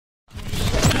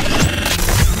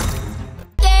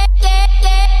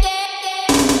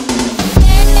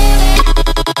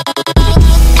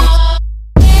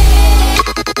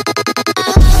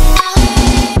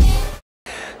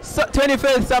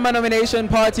25th Summer Nomination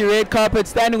Party Red Carpet,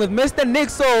 standing with Mr. Nick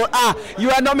Soul.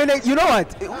 You are nominated. You know what?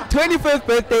 25th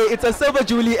birthday, it's a Silver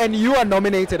Jubilee, and you are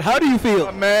nominated. How do you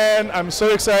feel? Man, I'm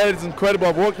so excited. It's incredible.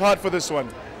 I've worked hard for this one.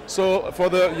 So for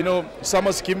the,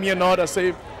 Summers give me a nod, I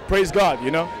say, praise God,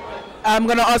 I'm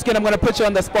going to ask you and I'm going to put you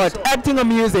on the spot. Acting or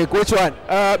music? Which one?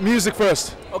 Music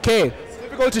first. Okay. It's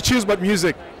difficult to choose, but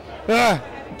music. Yeah.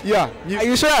 Are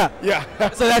you sure? Yeah.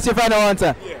 So that's your final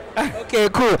answer? Yeah. Okay,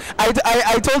 cool.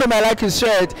 I told him I like his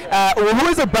shirt. Who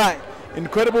is it by?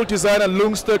 Incredible designer,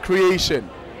 Lungster Creation.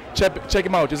 Check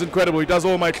him out. He's incredible. He does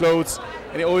all my clothes,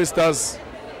 and he always does,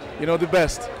 the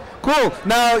best. Cool.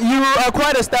 Now, you are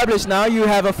quite established now. You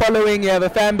have a following, you have a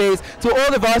fan base. To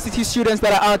all the varsity students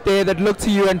that are out there that look to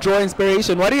you and draw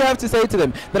inspiration, what do you have to say to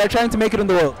them that are trying to make it in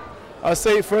the world? I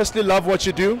say, firstly, love what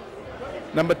you do.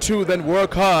 Number 2, then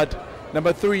work hard.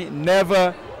 Number 3,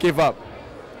 never give up.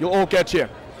 You'll all get here.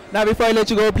 Now, before I let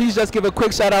you go, please just give a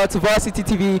quick shout out to Varsity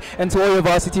TV and to all your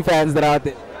Varsity fans that are out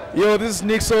there. Yo, this is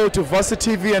Nick So to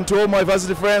Varsity TV and to all my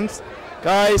Varsity friends.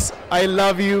 Guys, I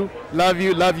love you, love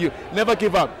you, love you. Never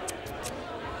give up.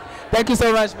 Thank you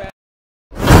so much, man.